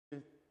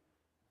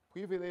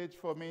privilege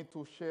for me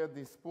to share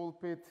this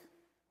pulpit,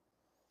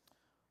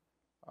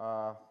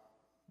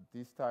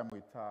 this time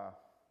with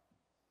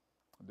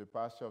the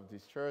pastor of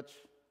this church,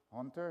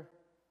 Hunter.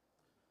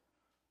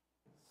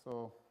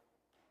 So,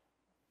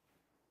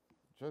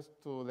 just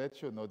to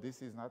let you know,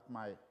 this is not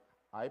my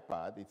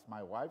iPad, it's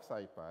my wife's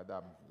iPad.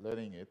 I'm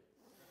learning it.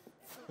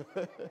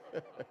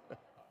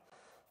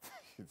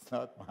 It's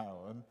not my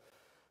own.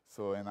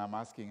 So, and I'm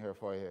asking her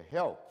for her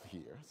help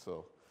here.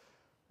 So,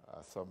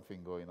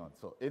 something going on.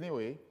 So,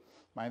 anyway,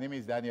 my name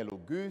is Daniel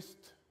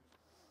Auguste.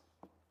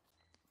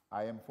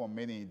 I am from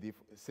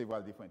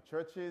several different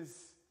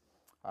churches.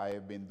 I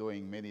have been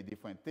doing many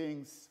different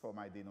things for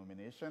my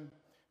denomination,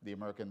 the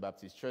American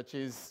Baptist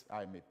Churches.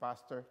 I'm a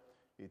pastor,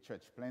 a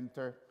church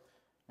planter,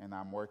 and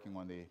I'm working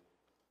on the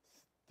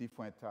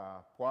different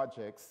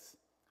projects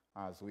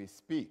as we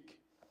speak.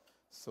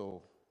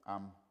 So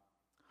I'm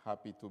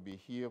happy to be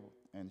here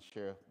and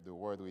share the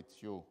word with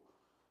you.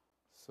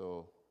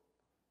 So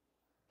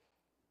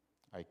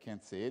I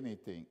can't say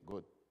anything.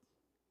 Good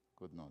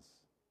news.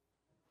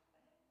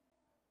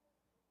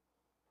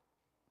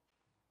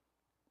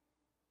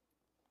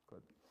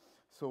 Good.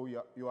 So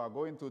you are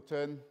going to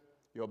turn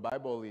your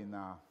Bible in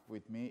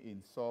with me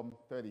in Psalm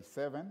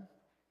 37.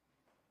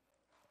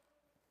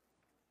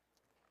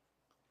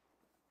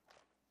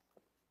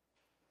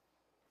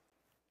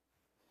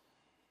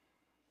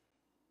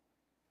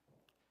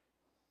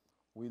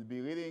 We'll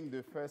be reading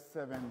the first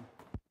 7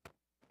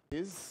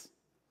 verses,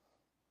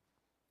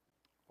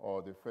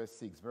 or the first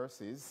 6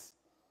 verses.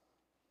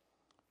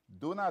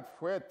 Do not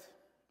fret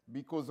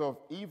because of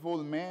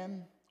evil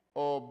men,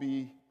 or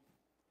be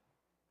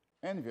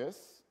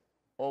envious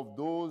of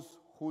those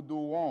who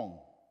do wrong.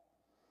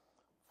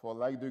 For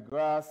like the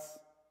grass,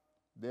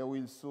 they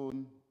will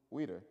soon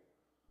wither.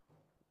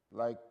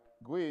 Like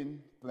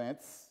green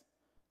plants,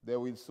 they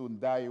will soon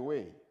die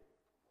away.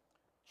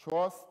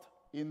 Trust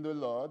in the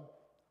Lord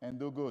and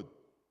do good.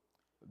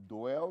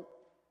 Dwell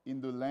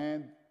in the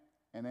land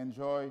and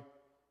enjoy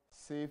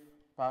safe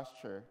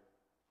pasture.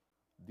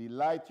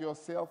 Delight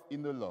yourself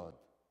in the Lord,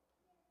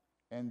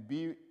 and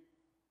He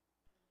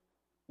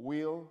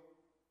will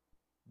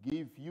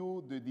give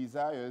you the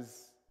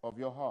desires of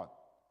your heart.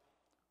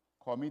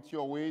 Commit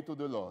your way to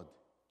the Lord.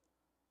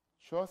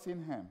 Trust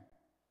in Him,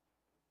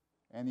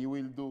 and He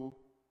will do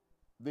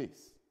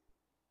this.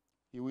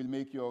 He will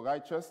make your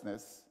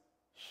righteousness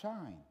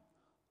shine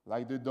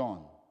like the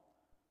dawn,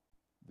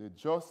 the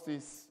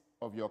justice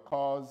of your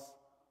cause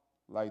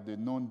like the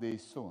noonday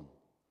sun.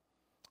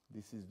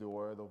 This is the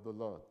word of the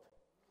Lord.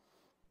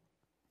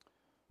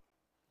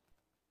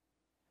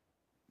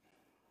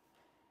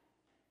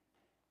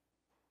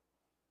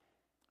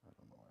 I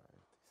don't know where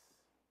it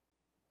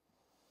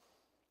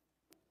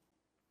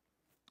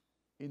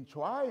is. In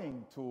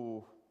trying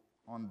to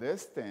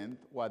understand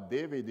what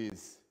David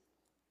is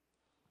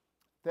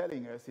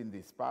telling us in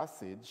this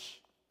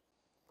passage,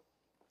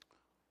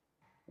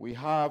 we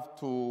have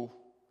to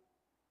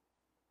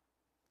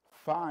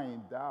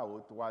find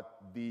out what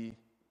the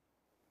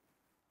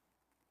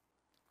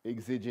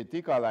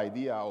exegetical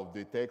idea of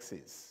the text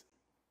is.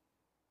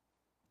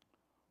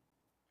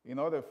 In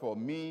order for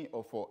me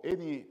or for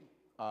any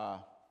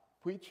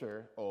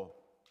preacher or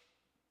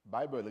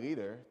Bible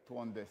reader to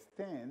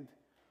understand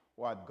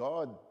what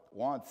God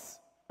wants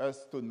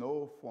us to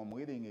know from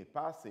reading a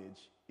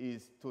passage,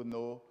 is to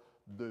know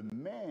the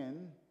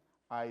main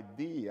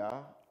idea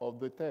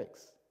of the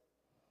text.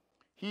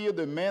 Here,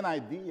 the main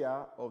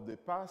idea of the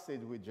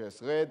passage we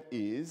just read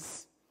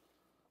is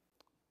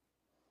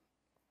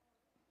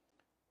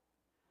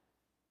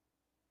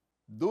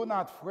do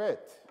not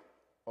fret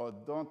or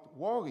don't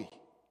worry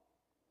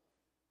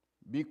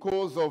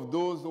because of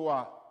those who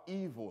are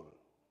evil,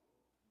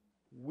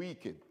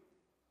 wicked,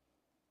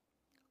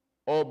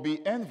 or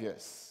be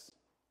envious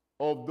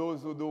of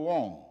those who do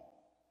wrong.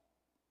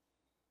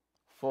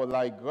 For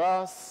like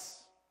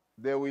grass,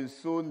 they will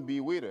soon be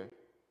withered.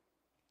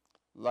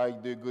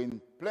 Like the green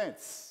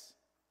plants,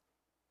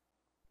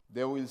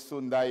 they will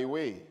soon die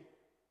away.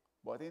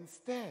 But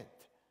instead,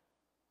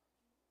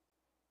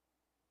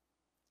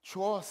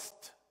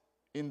 trust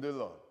in the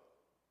Lord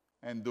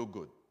and do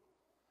good.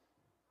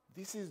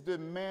 This is the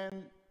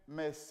main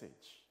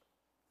message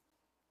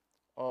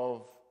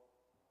of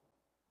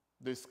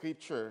the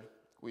scripture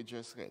we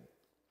just read.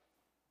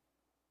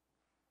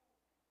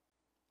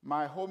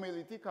 My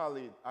homiletical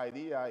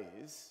idea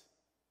is,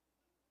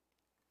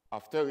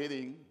 after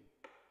reading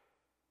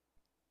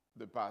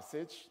the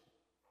passage,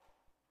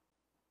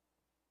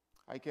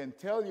 I can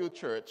tell you,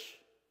 church,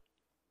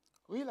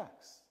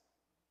 relax.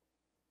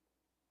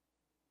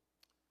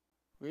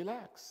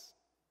 Relax.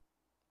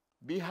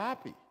 Be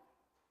happy.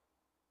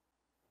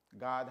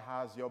 God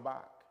has your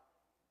back.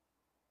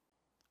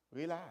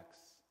 Relax.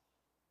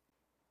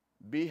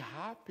 Be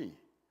happy.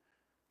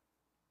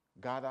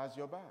 God has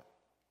your back.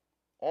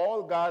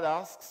 All God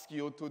asks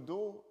you to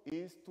do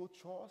is to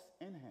trust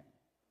in Him.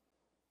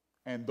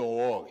 And don't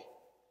worry.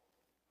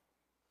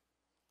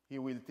 He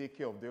will take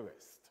care of the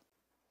rest.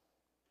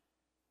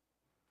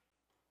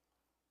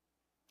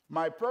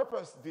 My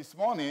purpose this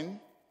morning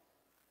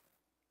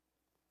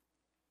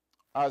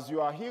As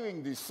you are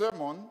hearing this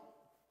sermon,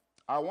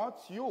 I want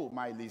you,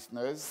 my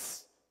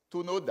listeners,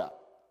 to know that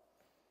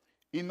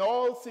in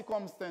all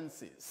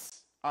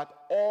circumstances, at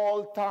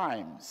all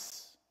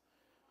times,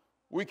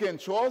 we can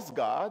trust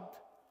God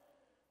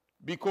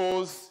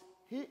because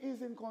He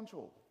is in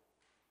control.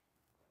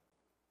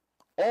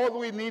 All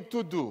we need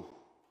to do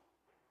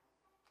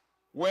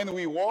when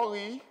we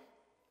worry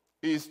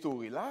is to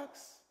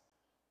relax,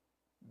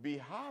 be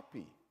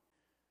happy,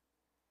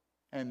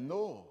 and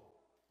know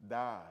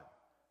that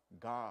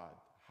God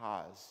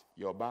has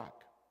your back.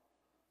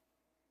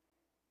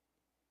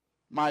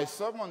 My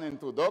sermon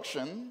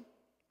introduction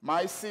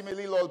might seem a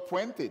little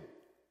pointed,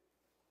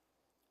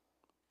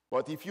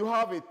 but if you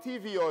have a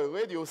TV or a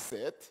radio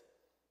set,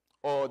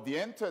 or the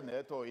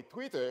internet, or a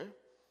Twitter,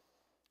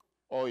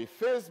 or a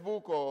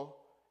Facebook, or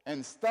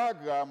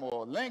Instagram,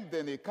 or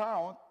LinkedIn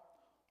account,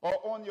 or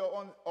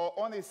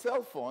on a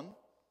cell phone,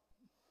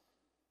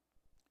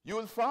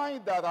 you'll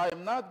find that I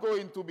am not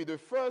going to be the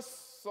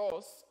first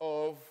source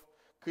of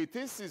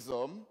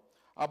criticism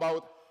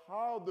about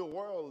how the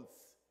world's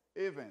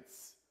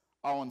events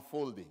are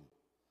unfolding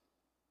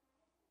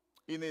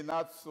in a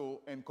not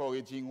so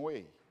encouraging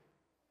way.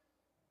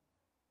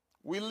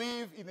 We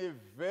live in a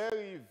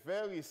very,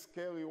 very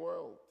scary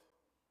world,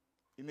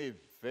 in a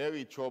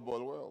very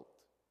troubled world.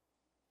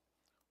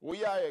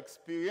 We are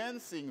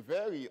experiencing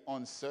very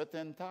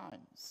uncertain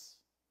times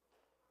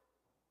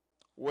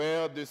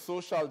where the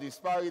social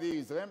disparity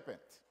is rampant.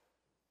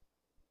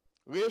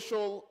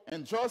 Racial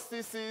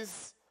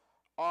injustices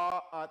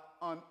are at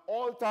an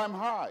all-time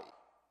high.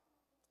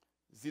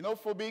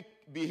 Xenophobic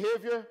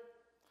behavior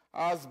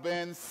has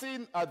been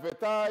seen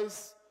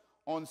advertised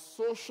on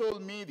social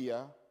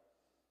media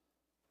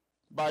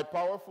by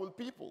powerful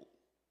people.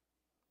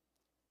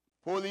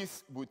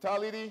 Police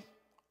brutality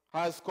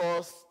has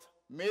cost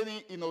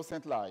many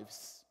innocent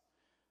lives.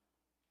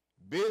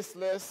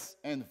 Baseless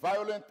and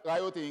violent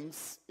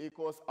riotings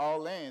across our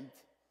land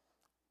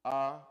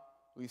are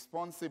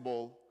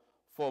responsible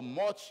for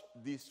much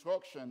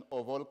destruction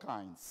of all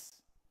kinds,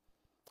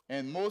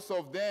 and most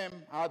of them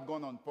had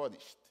gone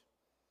unpunished.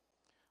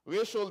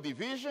 Racial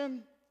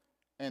division,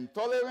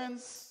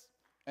 intolerance,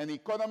 and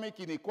economic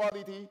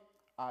inequality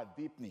are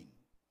deepening.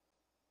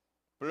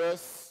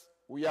 Plus,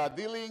 we are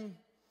dealing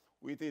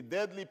with a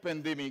deadly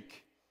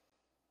pandemic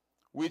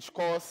which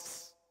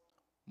costs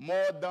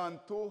more than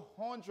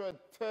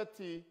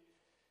 230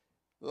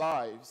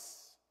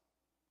 lives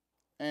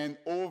and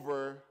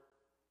over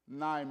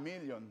 9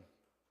 million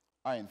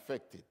are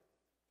infected.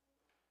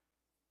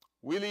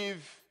 We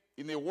live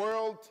in a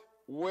world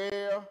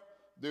where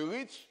the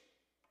rich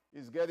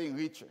is getting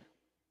richer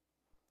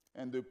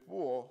and the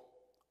poor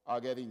are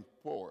getting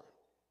poorer.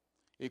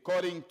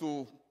 According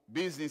to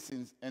Business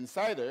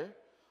Insider,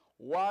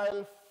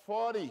 while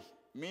 40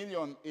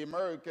 million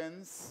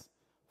Americans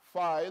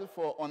filed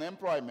for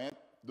unemployment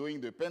during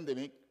the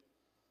pandemic,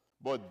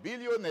 but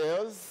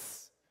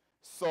billionaires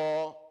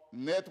saw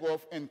net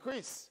worth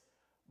increase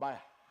by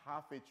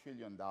 $500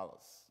 billion.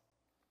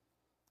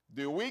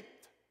 The weak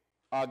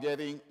are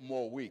getting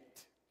more weak,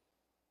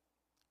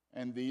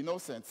 and the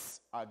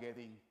innocents are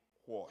getting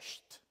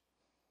washed.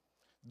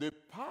 The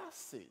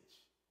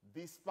passage,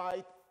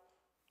 despite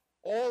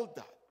all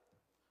that,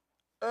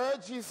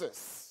 urges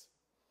us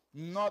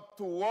not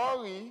to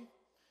worry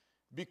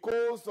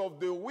because of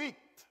the weak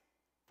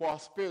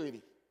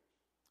prosperity,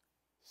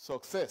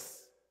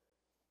 success,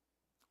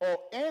 or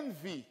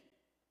envy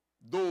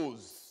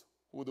those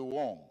who do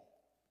wrong.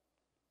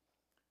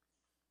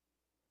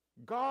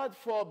 God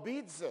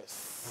forbids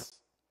us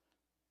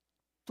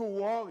to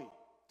worry,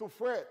 to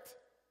fret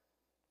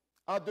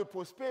at the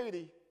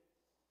prosperity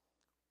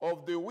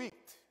of the wicked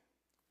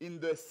in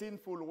the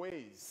sinful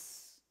ways.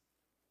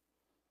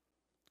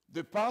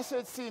 The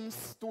passage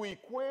seems to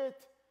equate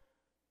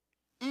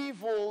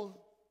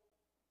evil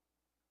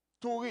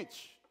to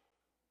rich,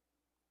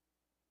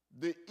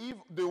 the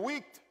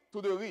wicked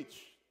to the rich.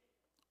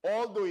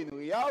 Although in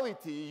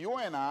reality, you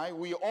and I,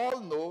 we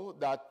all know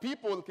that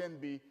people can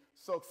be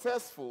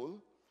successful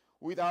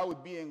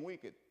without being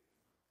wicked.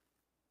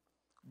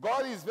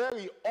 God is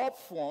very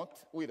upfront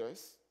with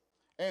us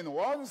and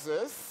warns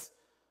us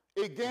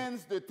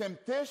against the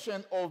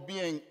temptation of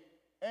being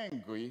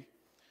angry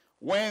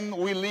when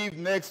we live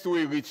next to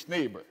a rich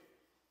neighbor.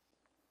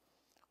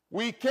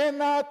 We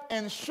cannot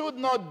and should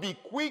not be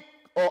quick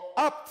or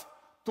apt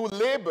to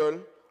label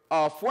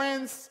our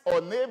friends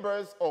or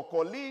neighbors or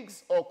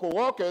colleagues or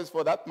co-workers,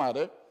 for that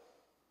matter,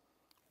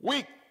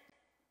 weak,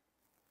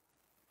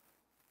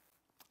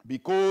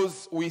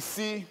 because we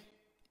see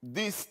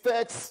this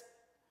text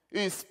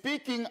is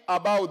speaking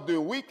about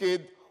the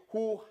wicked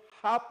who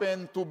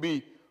happen to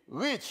be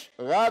rich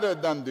rather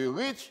than the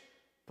rich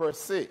per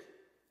se.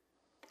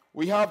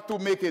 We have to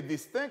make a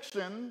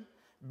distinction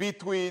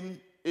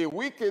between a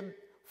wicked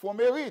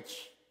from a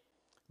rich,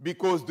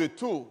 because the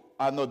two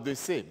are not the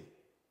same.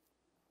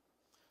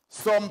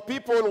 Some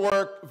people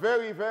work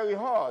very, very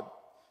hard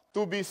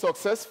to be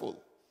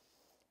successful.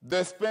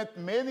 They spent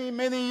many,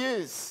 many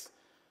years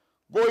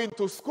going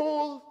to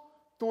school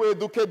to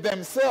educate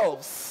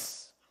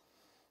themselves.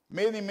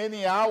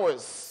 many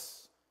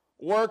hours,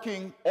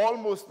 working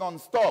almost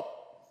non-stop,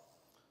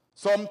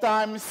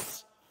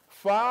 sometimes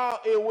far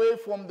away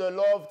from the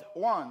loved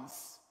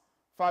ones,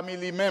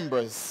 family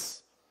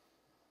members,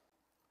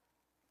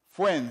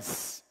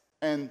 friends,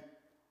 and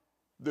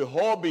the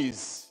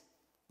hobbies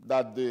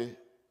that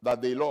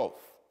they love.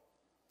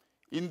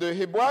 In the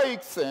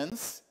Hebraic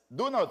sense,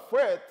 do not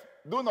fret,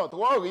 do not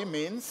worry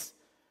means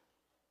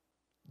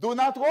do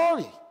not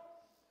worry.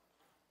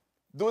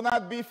 Do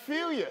not be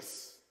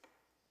furious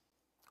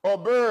or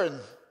burn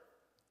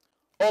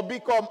or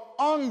become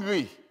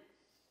angry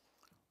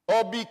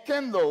or be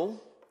kindled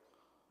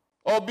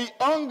or be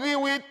angry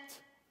with,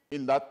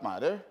 in that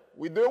matter,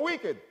 with the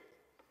wicked,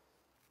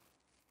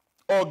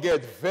 or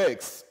get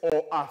vexed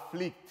or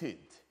afflicted.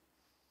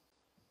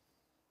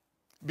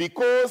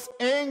 Because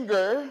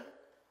anger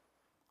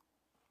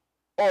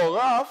or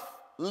wrath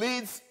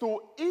leads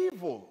to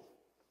evil.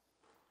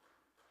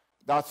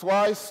 That's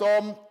why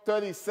Psalm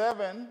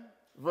 37,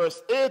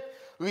 verse 8,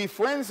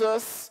 refrains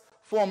us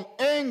from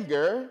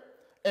anger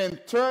and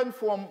turn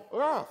from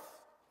wrath.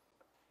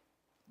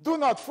 Do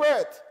not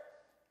fret.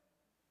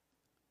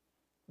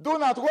 Do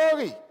not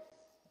worry.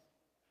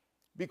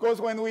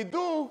 Because when we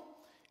do,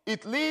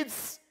 it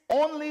leads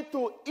only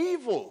to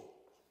evil.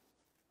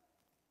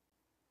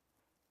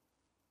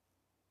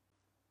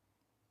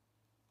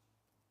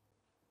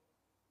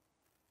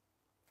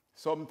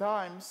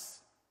 Sometimes,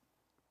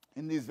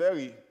 in this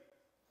very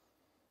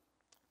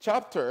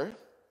chapter,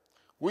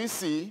 we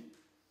see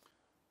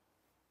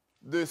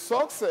the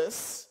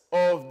success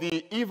of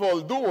the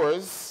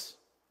evildoers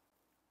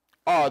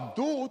are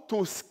due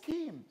to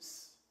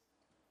schemes.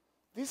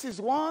 This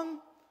is one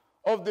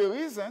of the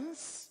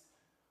reasons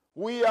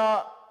we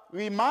are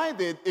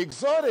reminded,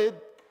 exhorted,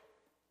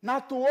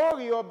 not to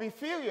worry or be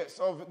furious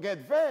or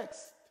get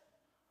vexed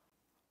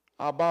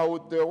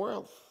about their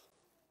wealth.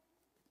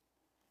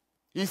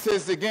 He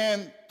says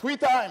again 3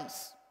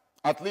 times,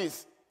 at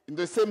least, in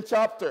the same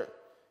chapter.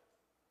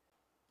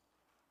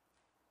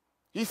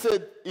 He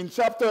said in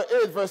chapter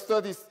 8, verse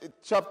 30,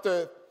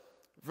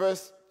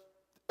 verse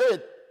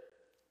 8,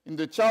 in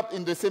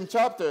the same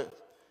chapter,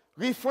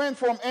 refrain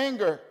from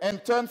anger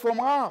and turn from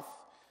wrath.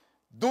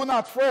 Do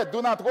not fret,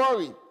 do not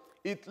worry.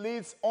 It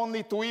leads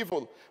only to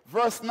evil.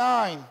 Verse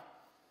 9,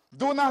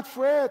 do not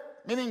fret,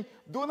 meaning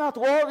do not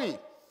worry.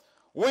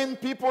 When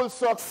people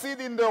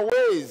succeed in their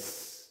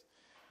ways,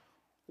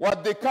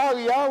 what they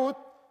carry out,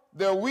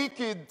 their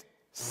wicked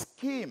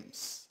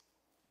schemes.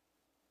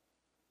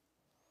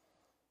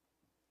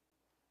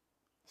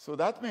 So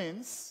that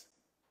means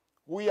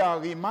we are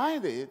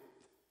reminded,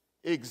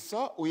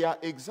 we are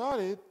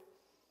exhorted,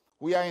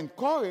 we are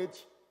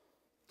encouraged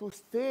to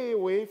stay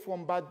away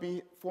from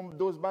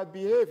those bad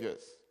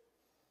behaviors.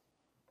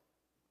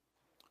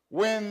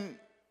 When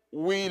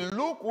we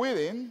look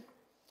within,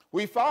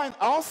 we find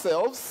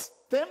ourselves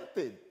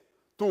tempted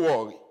to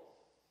worry,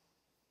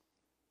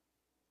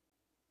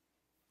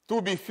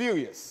 to be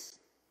furious,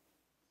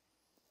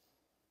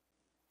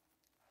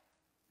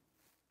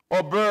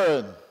 or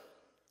burn,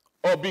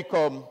 or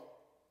become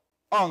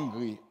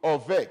angry, or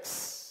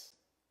vexed,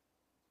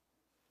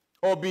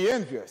 or be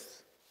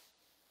envious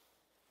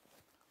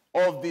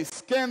of the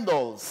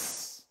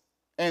scandals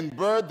and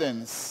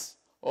burdens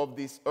of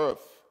this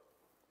earth.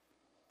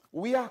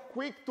 We are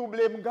quick to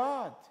blame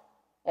God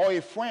or a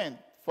friend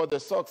for the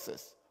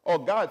success, or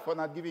God for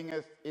not giving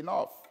us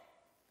enough.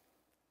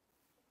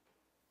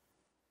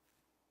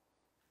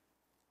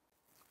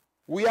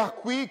 We are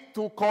quick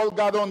to call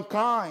God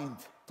unkind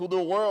to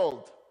the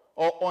world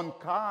or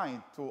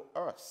unkind to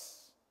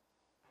us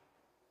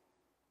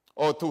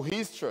or to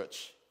his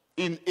church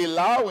in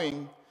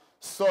allowing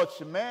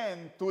such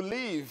men to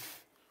live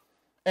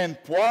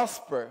and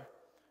prosper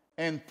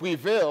and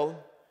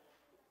prevail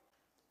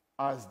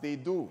as they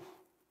do.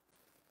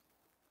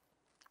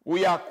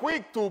 We are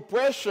quick to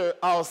pressure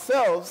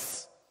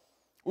ourselves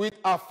with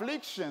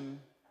affliction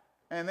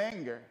and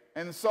anger,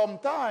 and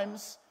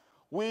sometimes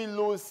we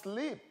lose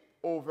sleep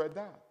over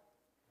that.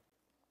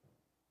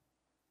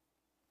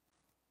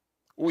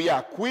 We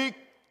are quick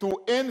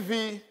to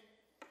envy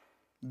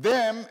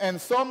them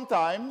and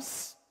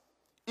sometimes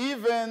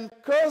even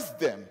curse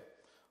them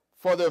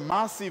for the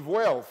massive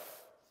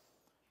wealth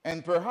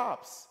and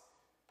perhaps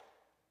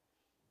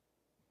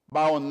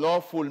by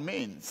unlawful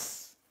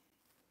means.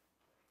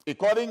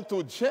 According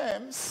to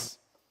James,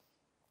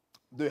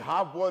 the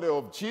half-brother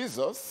of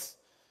Jesus,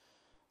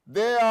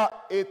 there are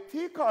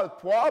ethical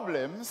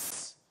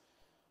problems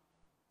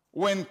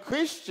when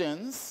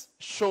Christians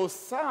show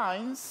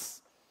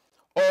signs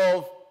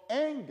of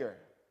anger,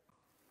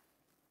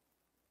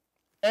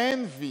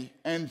 envy,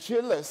 and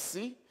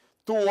jealousy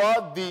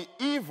toward the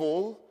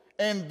evil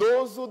and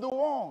those who do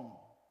wrong.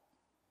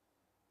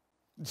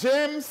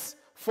 James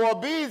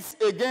forbids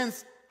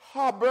against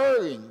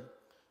harboring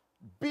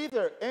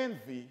bitter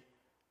envy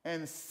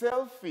and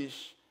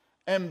selfish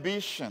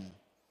ambition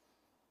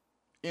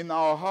in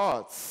our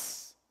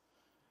hearts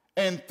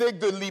and take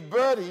the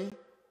liberty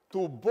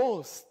to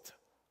boast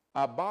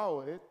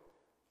about it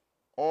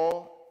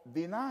or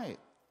deny it.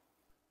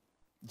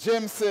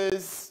 James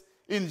says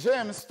in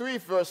James 3,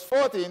 verse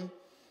 14,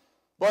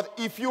 but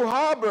if you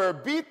harbor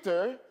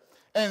bitter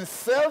and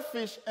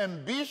selfish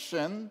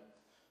ambition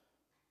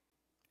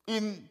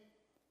in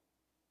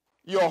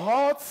your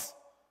hearts,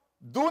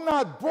 do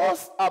not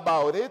boast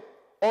about it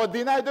or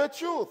deny the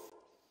truth.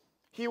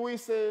 He will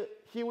say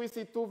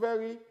two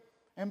very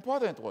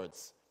important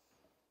words.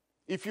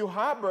 If you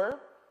harbor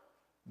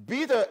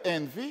bitter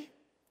envy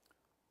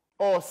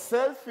or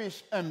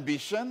selfish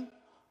ambition,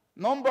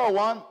 number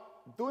one,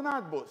 do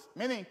not boast.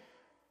 Meaning,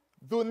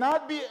 do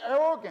not be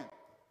arrogant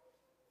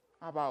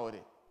about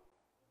it.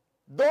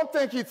 Don't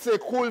think it's a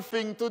cool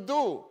thing to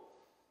do.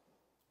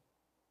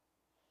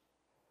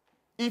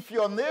 If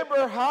your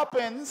neighbor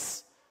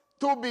happens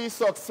to be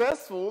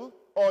successful,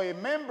 or a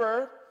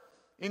member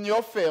in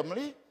your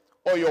family,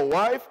 or your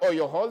wife, or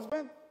your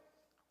husband,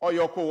 or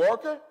your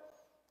coworker,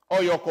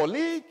 or your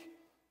colleague,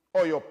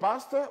 or your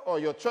pastor, or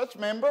your church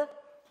member,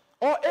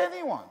 or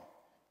anyone,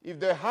 if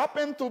they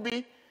happen to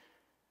be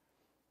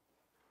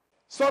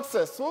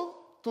successful,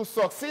 to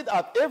succeed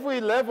at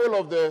every level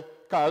of the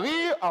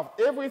career, of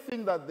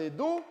everything that they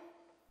do,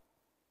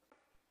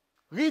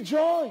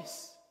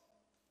 rejoice.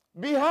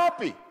 Be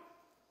happy.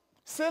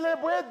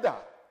 Celebrate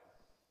that.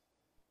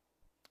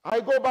 I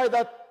go by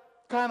that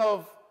kind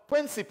of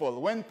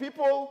principle. When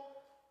people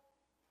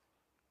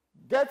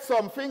get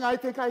something, I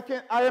think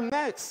I am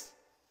next.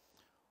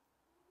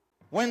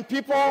 When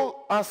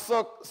people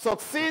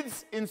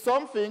succeeds in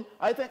something,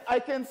 I think I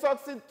can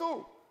succeed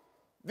too.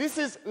 This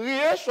is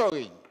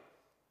reassuring.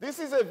 This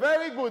is a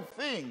very good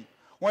thing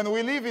when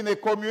we live in a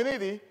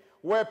community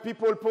where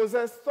people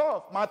possess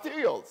stuff,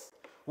 materials.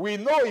 We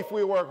know if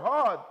we work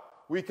hard,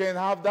 we can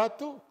have that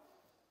too.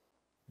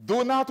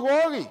 Do not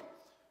worry.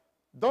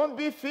 Don't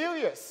be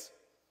furious.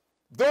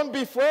 Don't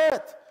be afraid.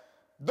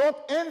 Don't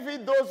envy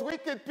those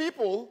wicked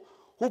people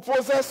who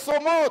possess so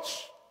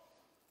much.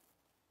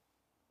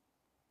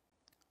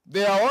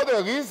 There are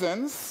other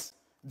reasons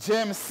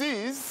James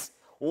sees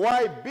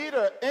why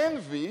bitter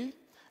envy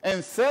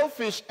and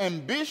selfish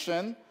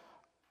ambition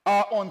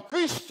are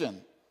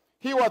unchristian.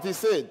 Hear what he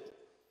said.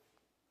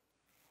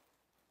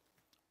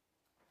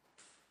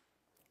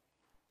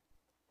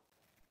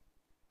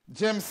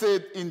 James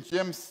said in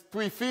James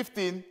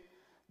 3:15,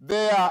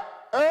 they are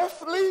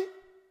earthly,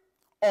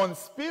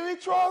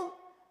 unspiritual,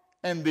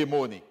 and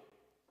demonic.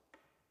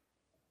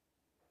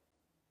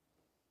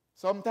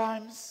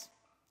 Sometimes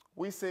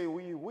we say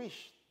we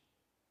wish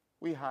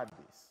we had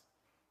this.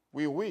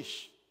 We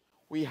wish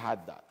we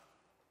had that,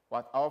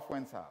 what our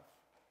friends have.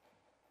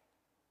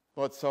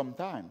 But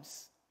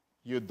sometimes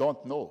you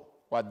don't know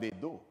what they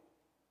do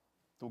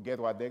to get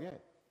what they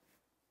get.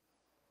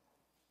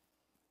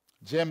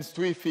 James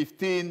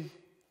 3:15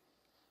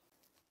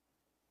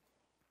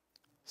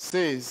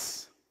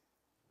 says,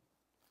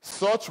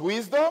 such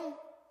wisdom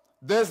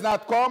does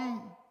not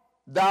come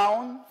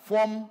down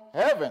from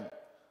heaven,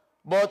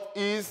 but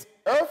is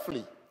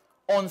earthly,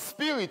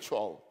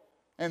 unspiritual,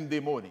 and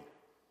demonic.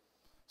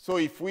 So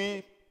if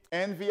we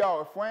envy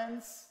our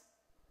friends,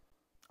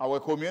 our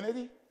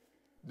community,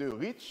 the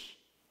rich,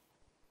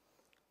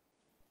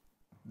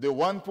 the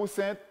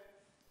 1%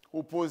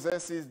 who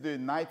possesses the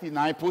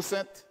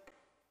 99%,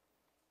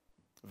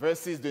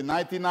 versus the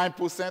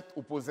 99%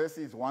 who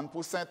possesses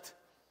 1%.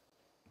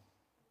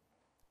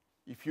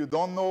 If you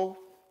don't know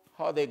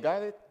how they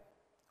got it,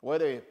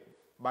 whether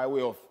by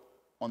way of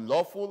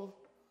unlawful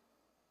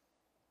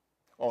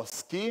or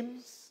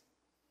schemes,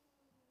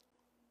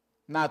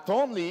 not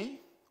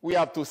only we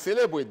have to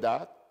celebrate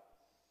that,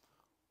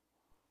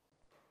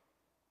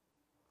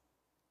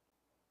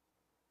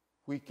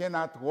 we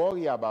cannot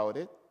worry about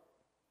it,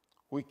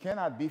 we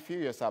cannot be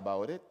furious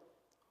about it,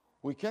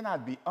 we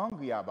cannot be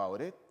angry about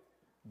it,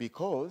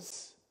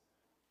 because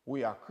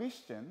we are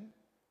Christian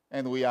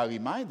and we are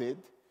reminded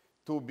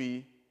to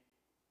be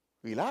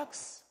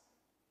relaxed,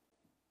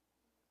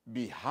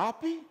 be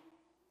happy.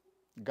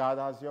 God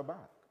has your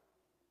back.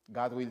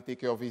 God will take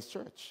care of his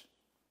church.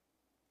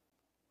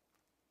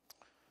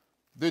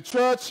 The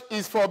church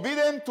is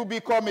forbidden to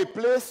become a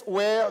place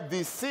where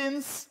the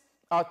sins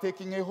are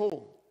taking a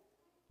hold.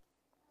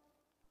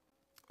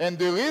 And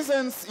the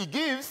reasons he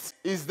gives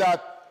is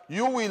that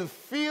you will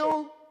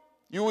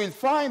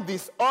find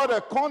this other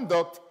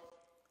conduct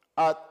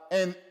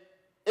in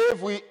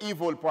every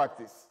evil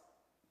practice.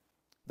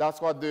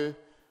 That's what the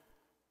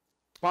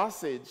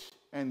passage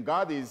and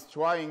God is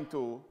trying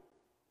to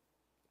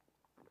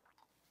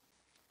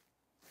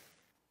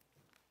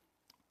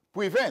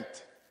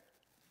prevent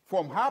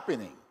from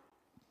happening.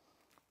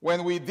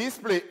 When we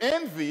display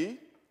envy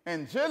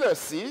and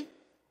jealousy,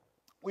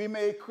 we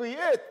may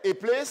create a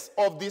place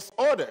of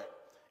disorder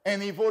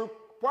and evil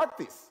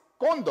practice,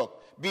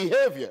 conduct,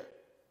 behavior.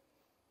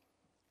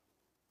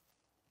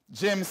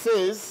 James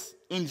says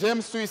in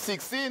James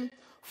 3:16,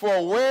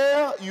 for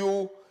where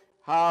you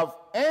have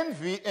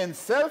envy and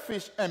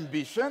selfish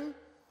ambition,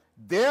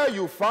 there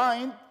you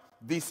find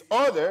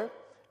disorder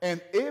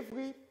and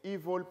every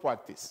evil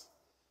practice.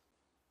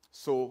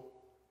 So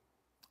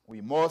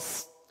we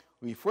must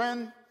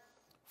refrain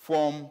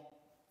from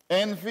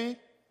envy,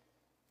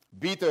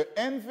 bitter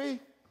envy,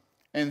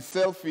 and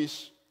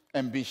selfish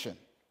ambition.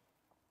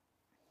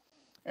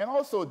 And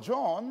also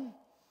John,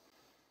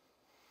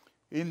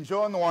 in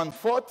John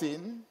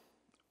 1:14,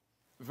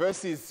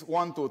 verses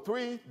 1 to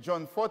 3,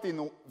 John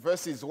 14,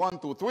 verses 1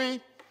 to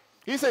 3,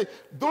 he said,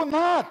 do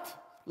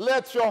not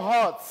let your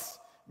hearts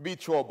be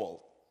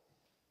troubled.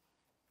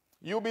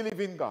 You believe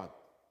in God.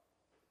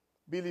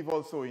 Believe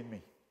also in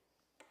me.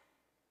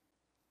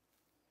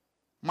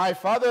 My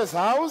Father's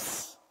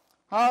house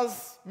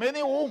has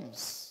many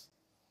rooms.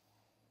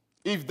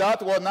 If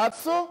that were not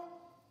so,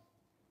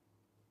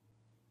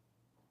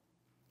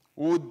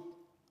 would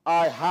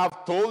I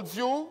have told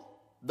you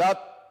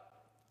that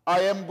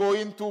I am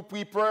going to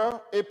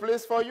prepare a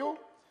place for you?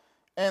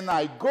 And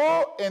I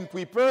go and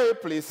prepare a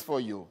place for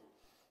you.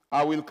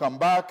 I will come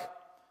back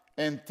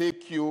and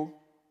take you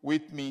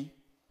with me,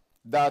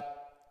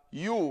 that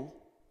you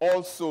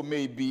also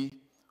may be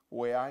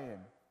where I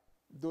am.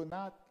 Do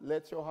not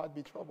let your heart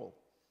be troubled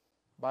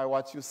by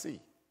what you see,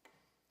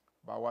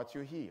 by what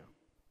you hear,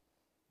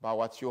 by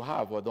what you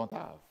have or don't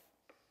have,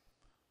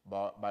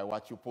 by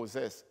what you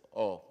possess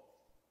or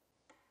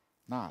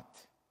not.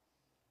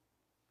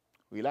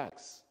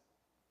 Relax.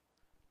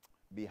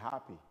 Be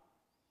happy.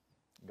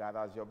 God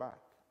has your back.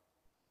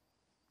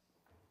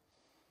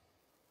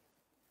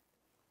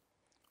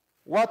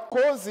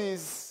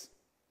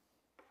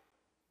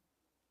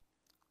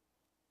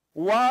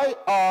 Why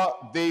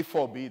are they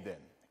forbidden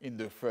in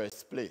the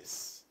first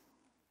place?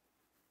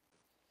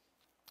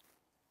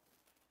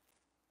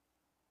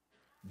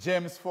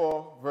 James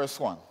 4, verse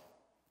 1.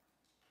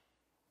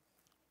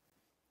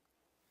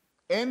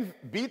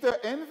 Bitter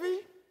envy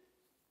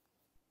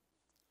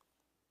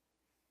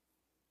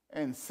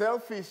and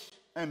selfish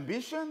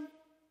ambition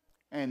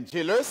and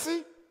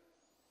jealousy,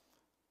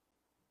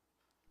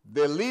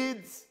 they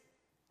lead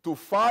to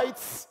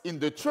fights in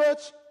the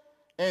church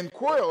and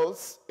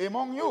quarrels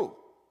among you.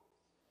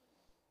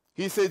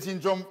 He says in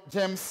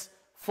James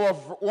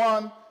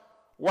 4:1,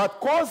 what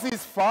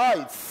causes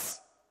fights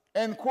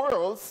and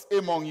quarrels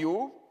among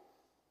you,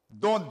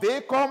 don't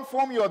they come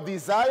from your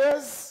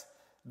desires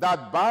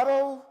that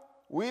battle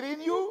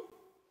within you?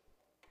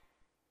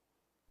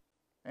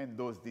 And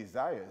those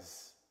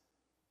desires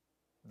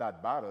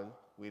that battle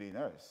within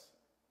us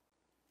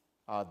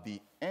are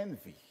the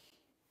envy,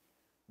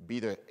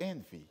 bitter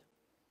envy,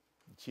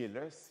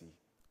 jealousy,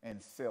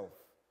 and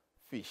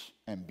selfish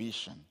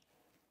ambition.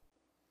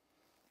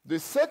 The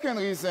second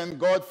reason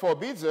God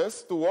forbids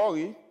us to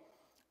worry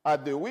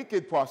at the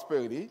wicked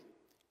prosperity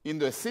in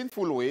the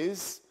sinful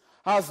ways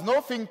has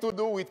nothing to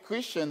do with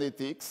Christian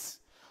ethics,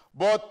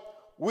 but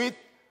with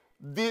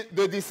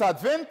the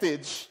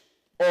disadvantage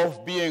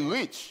of being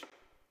rich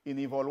in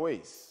evil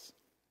ways.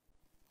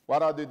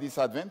 What are the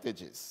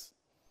disadvantages?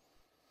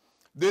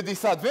 The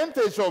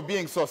disadvantage of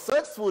being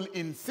successful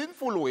in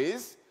sinful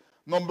ways,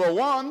 number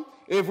one,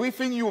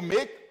 everything you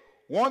make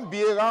won't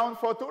be around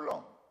for too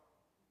long.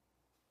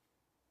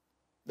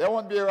 They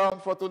won't be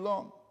around for too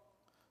long.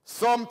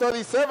 Psalm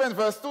 37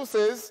 verse 2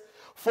 says,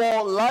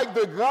 for like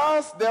the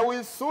grass, they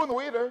will soon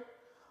wither.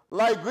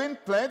 Like green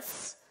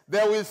plants,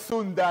 they will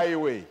soon die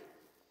away.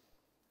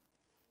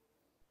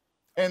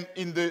 And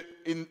in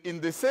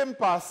the same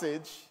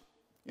passage,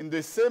 in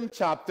the same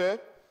chapter,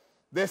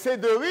 they say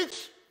the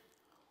rich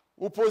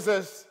who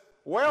possess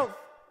wealth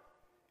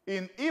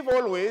in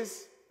evil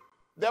ways,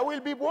 they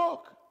will be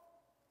broke.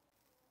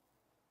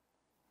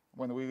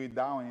 When we read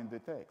down in the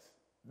text,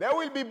 they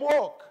will be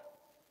broke.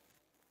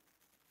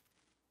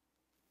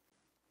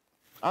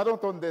 I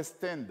don't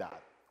understand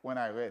that when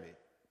I read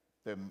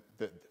it.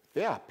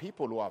 There are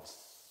people who have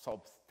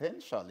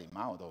substantial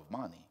amount of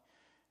money.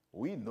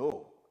 We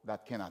know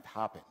that cannot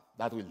happen.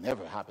 That will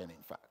never happen,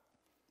 in fact.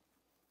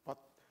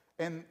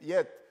 And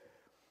yet,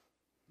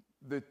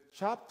 the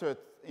chapter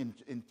in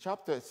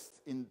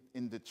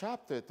the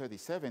chapter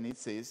 37, it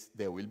says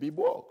they will be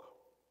broke.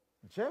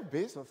 Jeff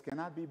Bezos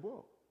cannot be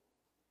broke.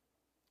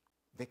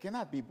 They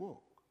cannot be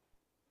broke.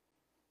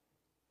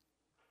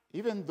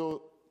 Even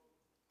though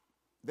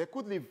they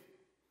could live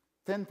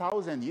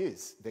 10,000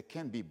 years, they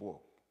can't be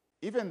broke.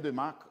 Even the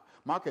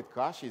market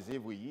crashes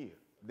every year,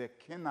 they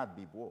cannot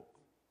be broke.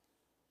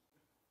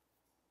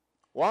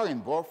 Warren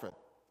Buffett,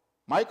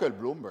 Michael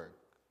Bloomberg,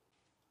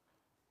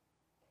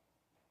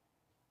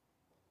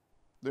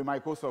 the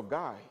Microsoft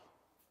guy,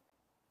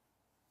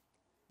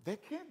 they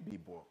can't be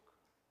broke.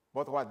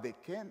 But what they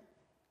can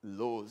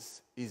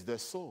lose is the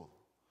soul.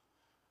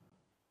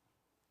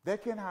 They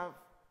can have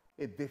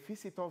a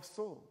deficit of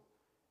soul,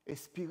 a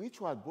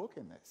spiritual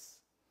brokenness.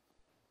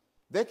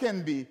 They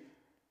can be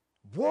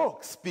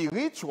broke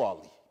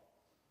spiritually.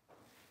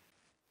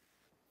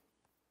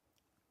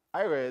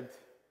 I read,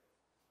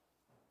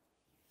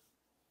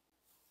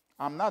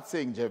 I'm not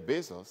saying Jeff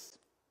Bezos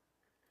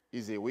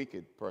is a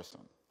wicked person.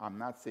 I'm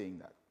not saying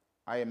that.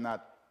 I am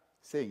not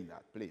saying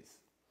that, please.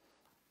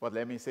 But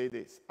let me say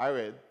this. I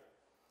read,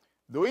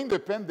 during the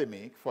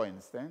pandemic, for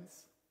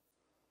instance,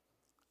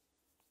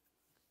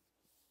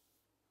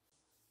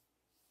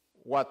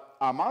 what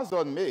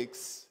Amazon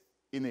makes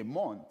in a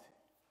month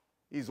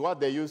is what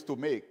they used to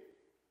make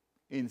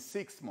in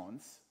 6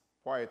 months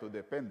prior to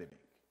the pandemic.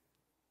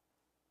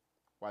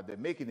 What they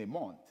make in a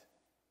month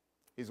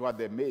is what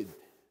they made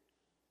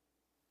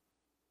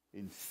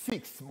in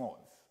 6 months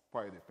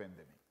prior to the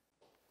pandemic.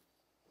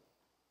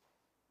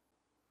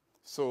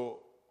 So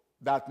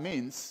that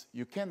means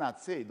you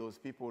cannot say those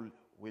people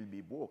will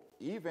be broke,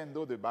 even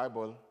though the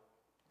Bible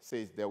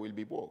says they will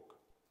be broke.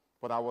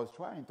 But I was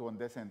trying to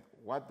understand,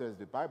 what does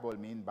the Bible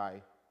mean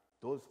by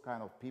those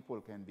kind of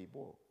people can be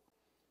broke?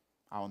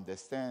 I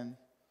understand,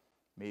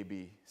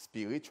 maybe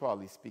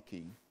spiritually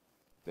speaking,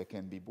 they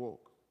can be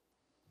broke.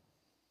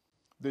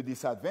 The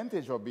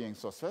disadvantage of being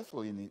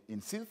successful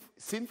in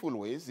sinful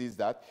ways is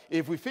that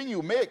everything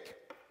you make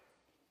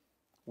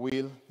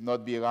will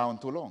not be around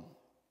too long.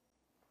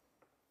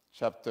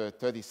 Chapter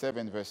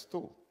 37, verse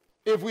 2.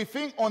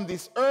 Everything on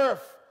this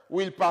earth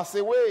will pass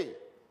away.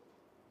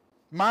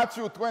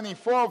 Matthew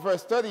 24,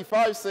 verse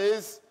 35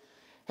 says,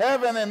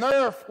 heaven and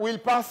earth will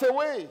pass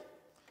away,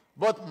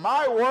 but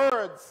my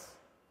words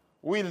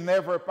will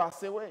never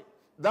pass away.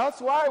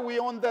 That's why we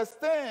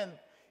understand,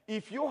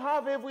 if you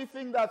have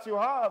everything that you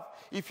have,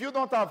 if you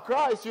don't have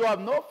Christ, you have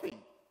nothing.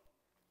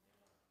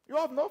 You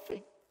have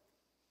nothing.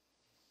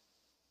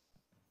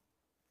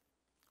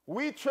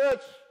 We,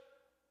 church,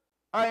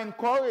 are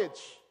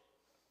encouraged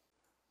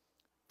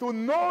to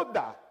know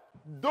that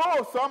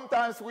though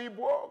sometimes we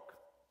broke,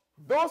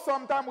 though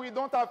sometimes we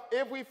don't have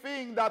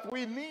everything that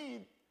we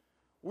need,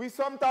 we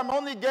sometimes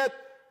only get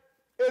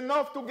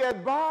enough to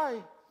get by.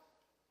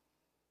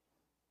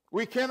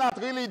 We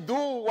cannot really do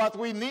what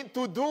we need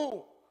to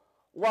do.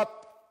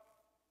 What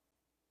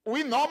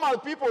we normal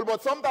people,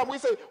 but sometimes we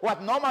say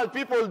what normal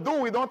people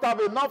do, we don't have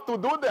enough to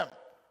do them.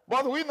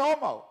 But we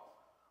normal.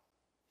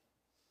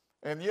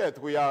 And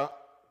yet we are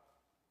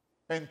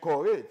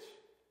encouraged.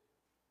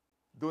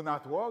 Do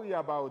not worry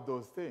about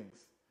those things.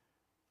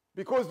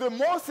 Because the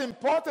most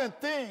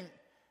important thing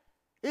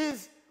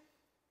is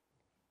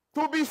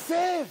to be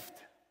saved,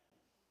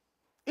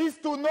 is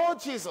to know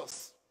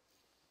Jesus,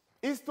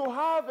 is to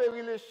have a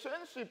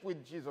relationship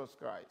with Jesus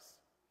Christ.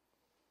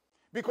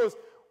 Because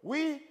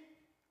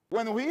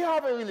when we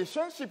have a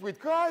relationship with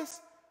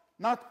Christ,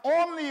 not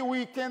only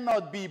we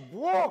cannot be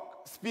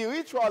broke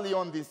spiritually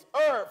on this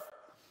earth,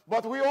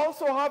 but we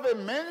also have a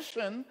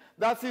mansion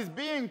that is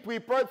being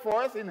prepared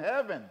for us in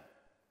heaven.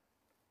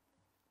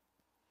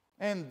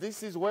 And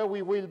this is where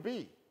we will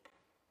be.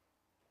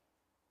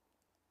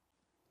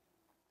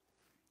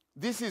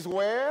 This is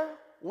where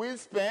we'll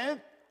spend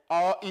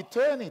our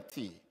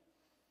eternity.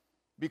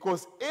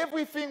 Because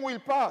everything will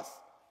pass.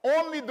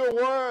 Only the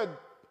word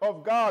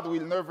of God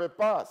will never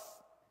pass.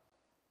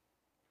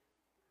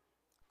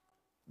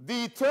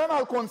 The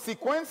eternal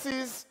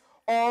consequences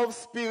of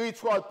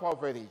spiritual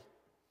poverty.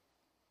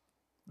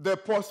 The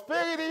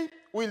prosperity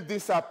will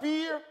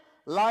disappear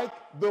like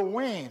the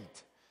wind.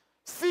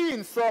 See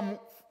in Psalm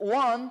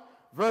 1,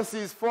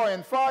 verses 4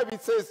 and 5,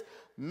 it says,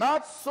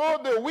 not so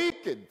the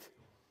wicked.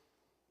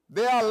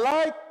 They are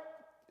like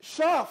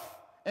chaff,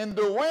 and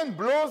the wind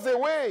blows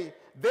away.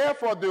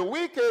 Therefore, the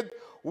wicked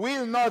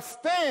will not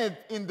stand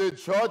in the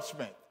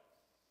judgment.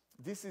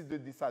 This is the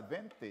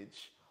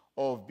disadvantage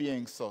of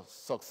being so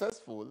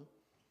successful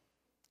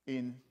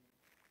in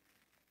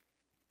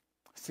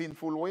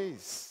sinful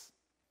ways.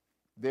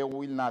 They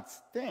will not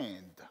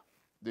stand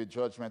the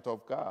judgment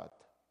of God.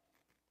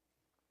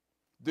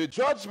 The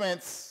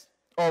judgments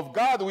of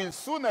God will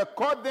sooner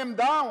cut them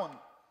down.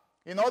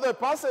 In other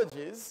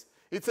passages,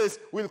 it says,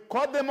 we'll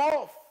cut them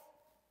off.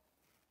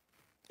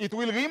 It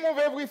will remove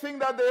everything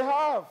that they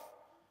have.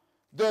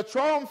 The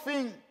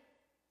triumphing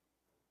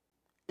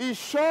is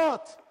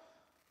short,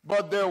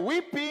 but the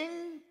weeping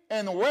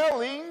and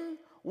wailing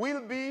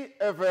will be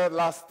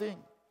everlasting.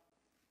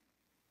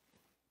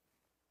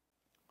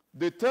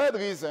 The third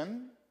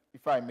reason,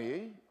 if I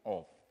may,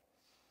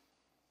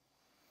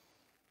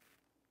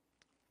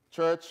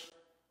 church,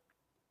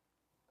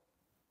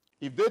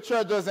 if the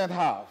church doesn't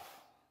have,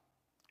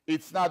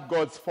 it's not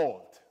God's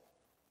fault.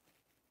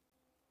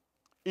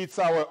 It's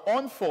our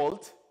own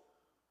fault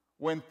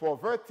when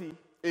poverty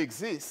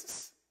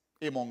exists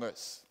among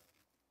us.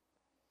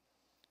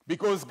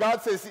 Because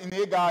God says in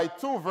Haggai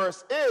 2,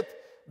 verse 8,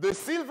 the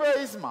silver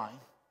is mine,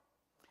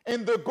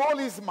 and the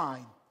gold is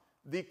mine,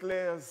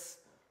 declares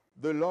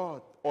the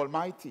Lord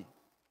Almighty.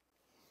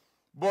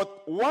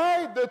 But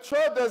why the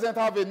church doesn't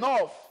have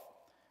enough,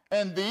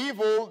 and the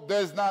evil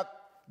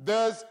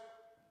does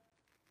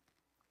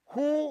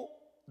who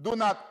do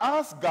not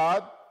ask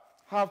God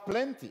have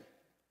plenty?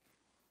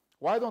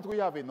 Why don't we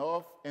have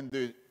enough, and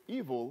the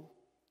evil,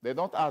 they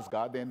don't ask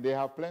God, and they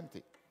have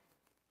plenty?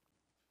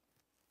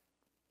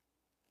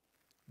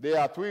 There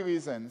are three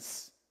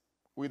reasons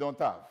we don't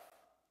have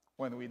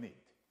when we need.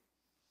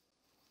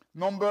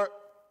 Number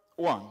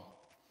one,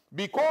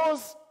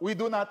 because we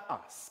do not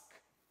ask.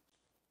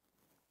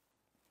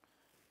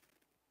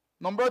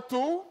 Number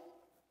two,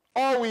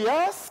 or we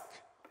ask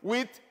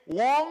with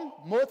wrong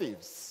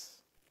motives.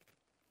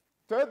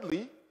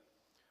 Thirdly,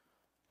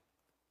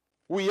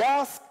 we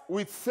ask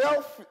with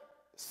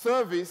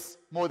self-service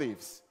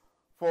motives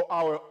for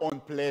our own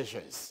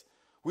pleasures.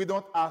 We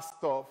don't ask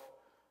stuff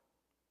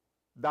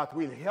that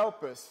will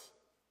help us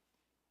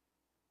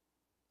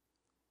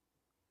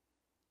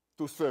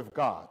to serve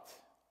God.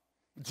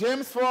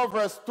 James 4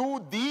 verse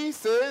 2d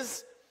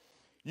says,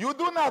 you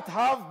do not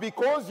have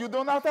because you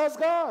do not ask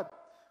God.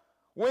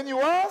 When you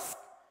ask,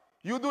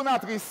 you do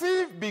not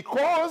receive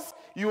because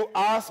you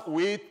ask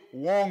with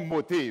wrong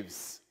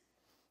motives,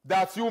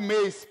 that you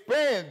may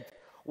spend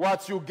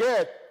what you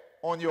get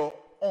on your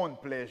own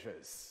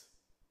pleasures.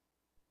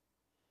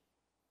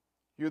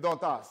 You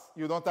don't ask.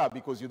 You don't ask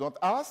because you don't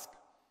ask,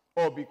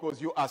 or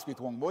because you ask with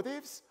wrong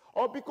motives,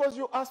 or because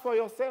you ask for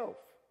yourself.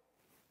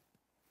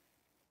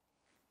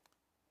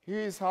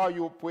 Here's how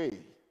you pray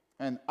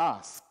and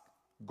ask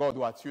God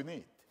what you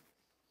need.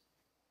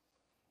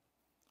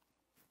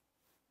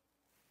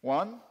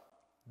 1,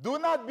 do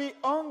not be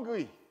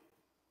hungry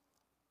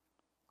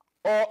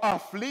or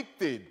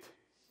afflicted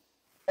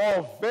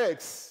or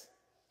vexed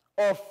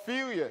or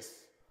furious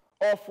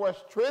or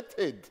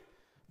frustrated.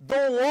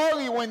 Don't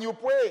worry when you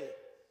pray.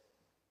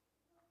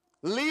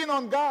 Lean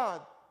on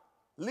God.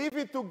 Leave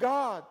it to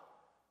God.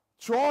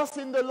 Trust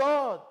in the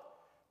Lord.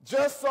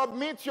 Just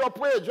submit your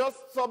prayer.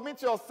 Just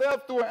submit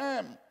yourself to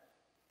Him.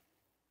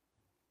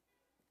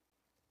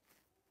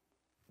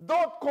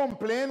 Don't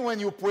complain when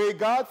you pray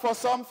God for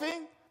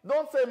something.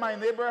 Don't say, my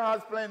neighbor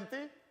has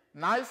plenty.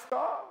 Nice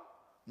car.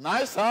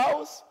 Nice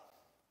house.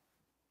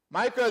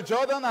 Michael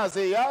Jordan has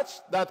a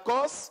yacht that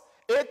costs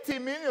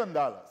 $80 million.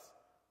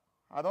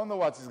 I don't know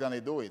what he's going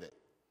to do with it.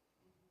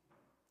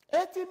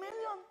 80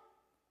 million.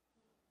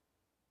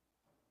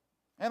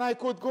 And I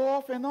could go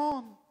off and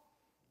on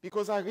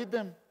because I read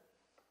them.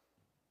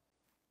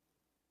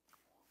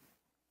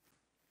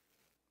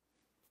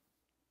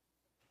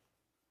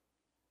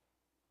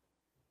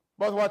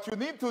 But what you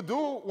need to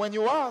do when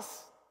you ask,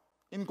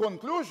 in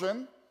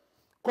conclusion,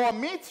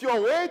 commit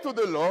your way to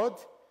the Lord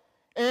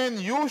and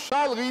you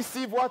shall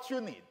receive what you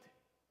need.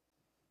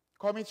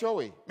 Commit your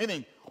way.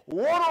 Meaning,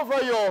 hold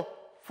over your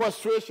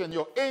frustration,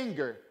 your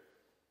anger.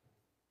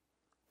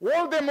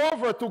 Hold them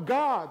over to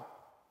God.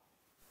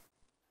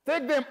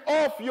 Take them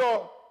off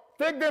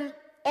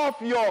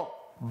your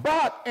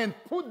back and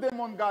put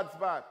them on God's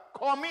back.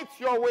 Commit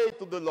your way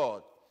to the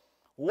Lord.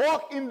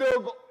 Walk in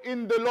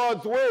the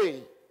Lord's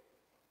way.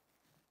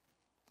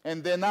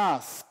 And then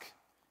ask,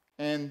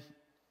 and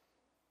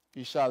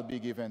it shall be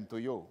given to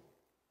you.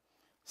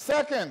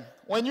 Second,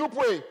 when you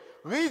pray,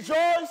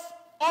 rejoice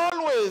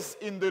always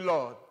in the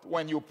Lord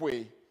when you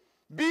pray.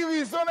 Be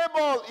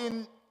reasonable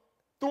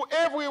to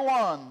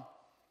everyone,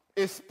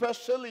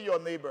 especially your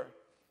neighbor.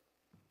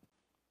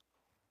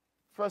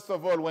 First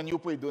of all, when you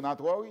pray, do not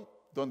worry.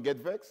 Don't get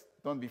vexed.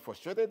 Don't be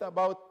frustrated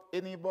about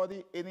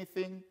anybody,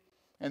 anything.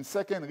 And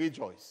second,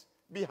 rejoice.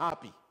 Be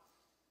happy.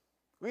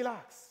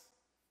 Relax.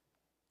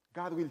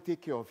 God will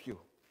take care of you.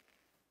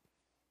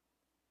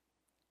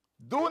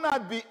 Do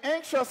not be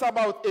anxious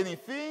about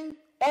anything.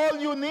 All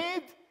you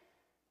need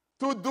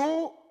to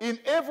do in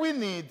every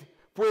need,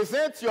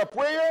 present your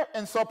prayer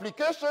and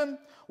supplication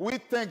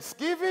with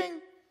thanksgiving,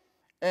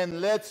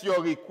 and let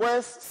your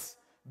requests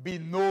be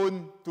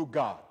known to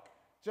God.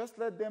 Just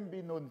let them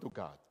be known to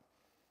God.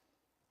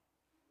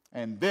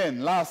 And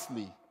then,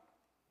 lastly,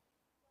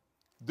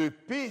 the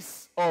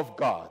peace of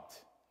God,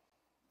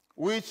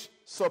 which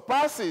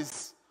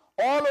surpasses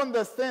all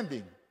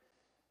understanding,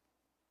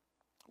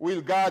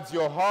 will guard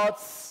your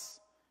hearts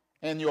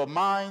and your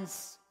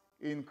minds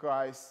in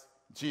Christ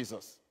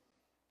Jesus.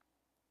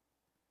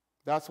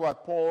 That's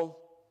what Paul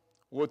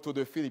wrote to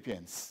the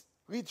Philippians.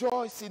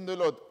 Rejoice in the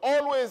Lord.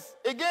 Always,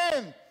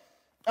 again,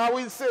 I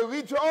will say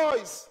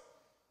rejoice.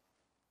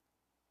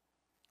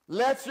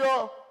 Let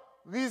your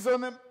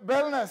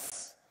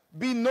reasonableness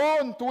be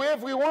known to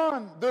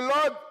everyone. The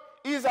Lord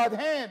is at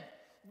hand.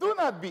 Do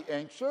not be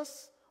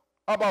anxious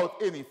about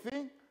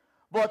anything,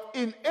 but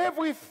in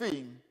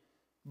everything,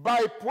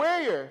 by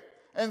prayer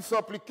and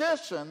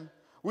supplication,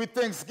 with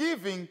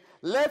thanksgiving,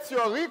 let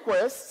your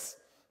requests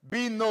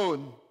be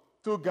known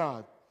to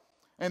God.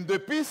 And the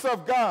peace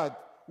of God,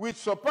 which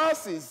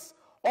surpasses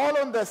all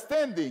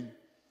understanding,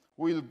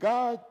 will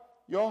guard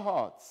your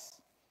hearts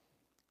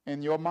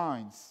and your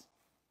minds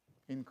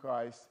in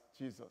Christ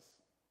Jesus.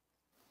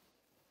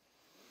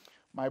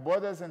 My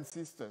brothers and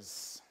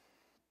sisters,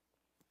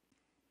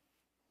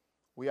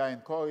 we are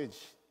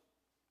encouraged.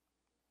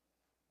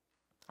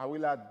 I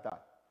will add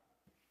that.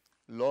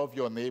 Love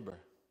your neighbor.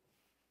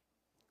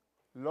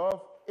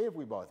 Love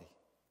everybody.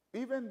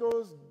 Even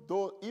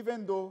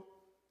though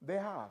they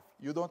have,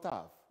 you don't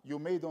have. You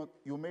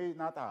may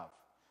not have.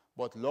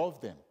 But love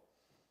them.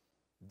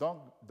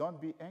 Don't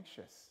be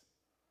anxious.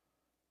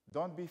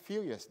 Don't be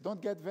furious.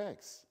 Don't get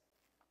vexed.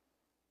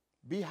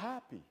 Be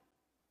happy.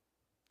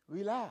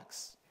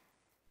 Relax.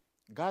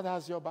 God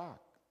has your back.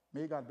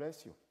 May God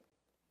bless you.